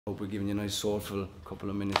Hope we're giving you a nice soulful couple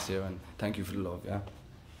of minutes here, and thank you for the love, yeah?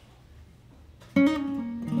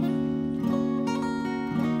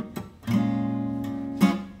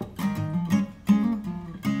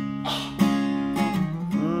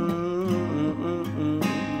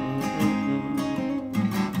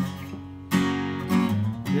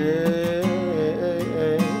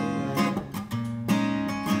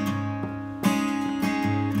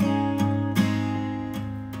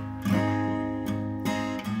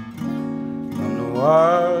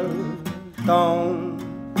 World don't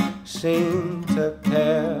seem to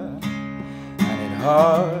care, and it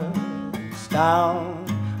hurts down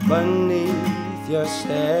beneath your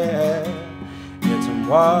stare. Getting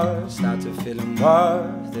worse, start to feeling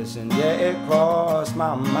worthless, and yet it crossed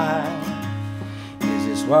my mind. Is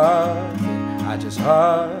this worth it? I just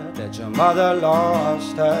heard that your mother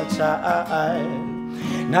lost her child.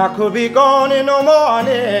 Now I could be gone in the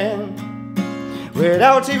morning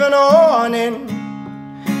without even a warning.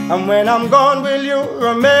 And when I'm gone, will you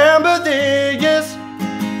remember this?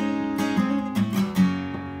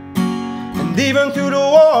 And even through the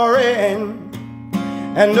warring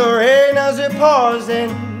and the rain as it pours in,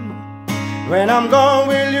 when I'm gone,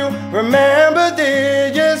 will you remember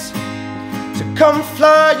this? To come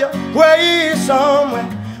fly away somewhere.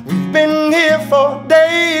 We've been here for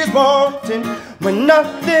days wanting, when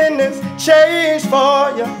nothing has changed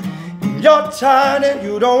for you. You're tired and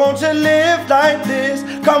you don't want to live like this.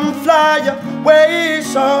 Come fly away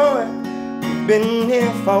somewhere. We've been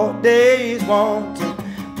here for days wanting,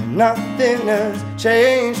 but nothing has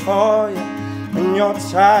changed for you. And you're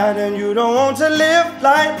tired and you don't want to live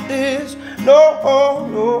like this. No,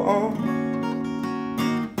 no.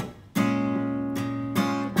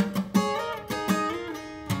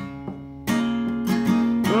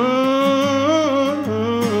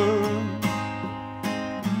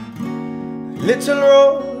 Little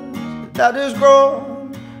rose that has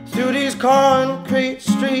grown through these concrete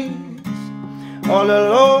streets. All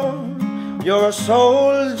alone, you're a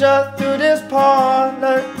soldier through this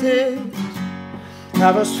politics.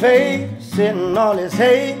 Have us facing all his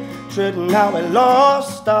hatred, now we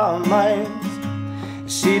lost our minds.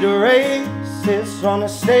 See the racists on the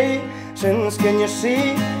stations, can you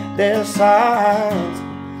see their signs?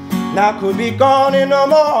 Now I could be gone in the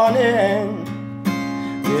morning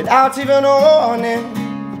without even a warning.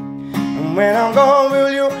 And when I'm gone, will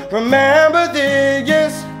you remember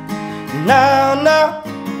this? Now.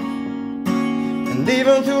 And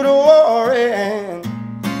even through the warring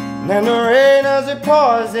and the rain as it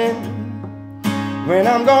pours in, when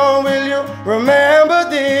I'm gone, will you remember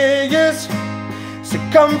this? So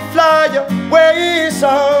come fly away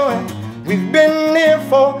somewhere. We've been here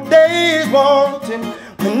for days wanting,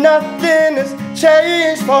 when nothing has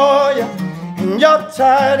changed for you. And you're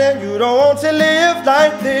tired and you don't want to live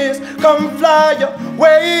like this. Come fly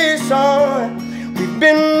away somewhere. We've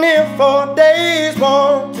been here for days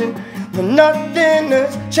wanting, but nothing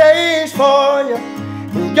has changed for you.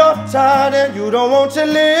 And you're tired and you don't want to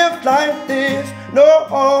live like this. No,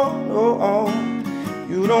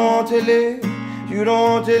 you don't want to live. You don't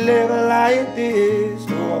want to live like this.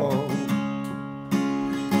 No,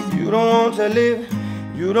 you don't want to live.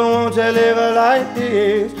 You don't want to live like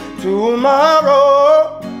this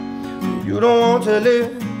tomorrow. You don't want to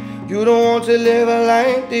live. You don't want to live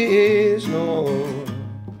like this, no.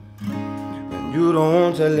 And you don't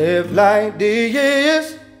want to live like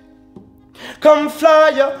this. Come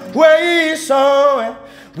fly away somewhere.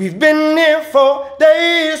 We've been here for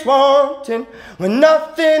days wanting, when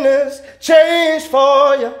nothing has changed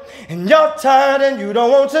for you. And you're tired and you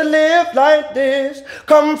don't want to live like this.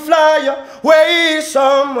 Come fly away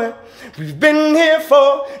somewhere. We've been here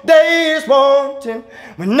for days wanting,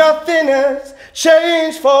 when nothing has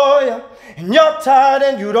changed for you. And you're tired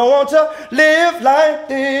and you don't want to live like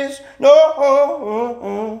this.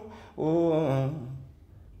 No.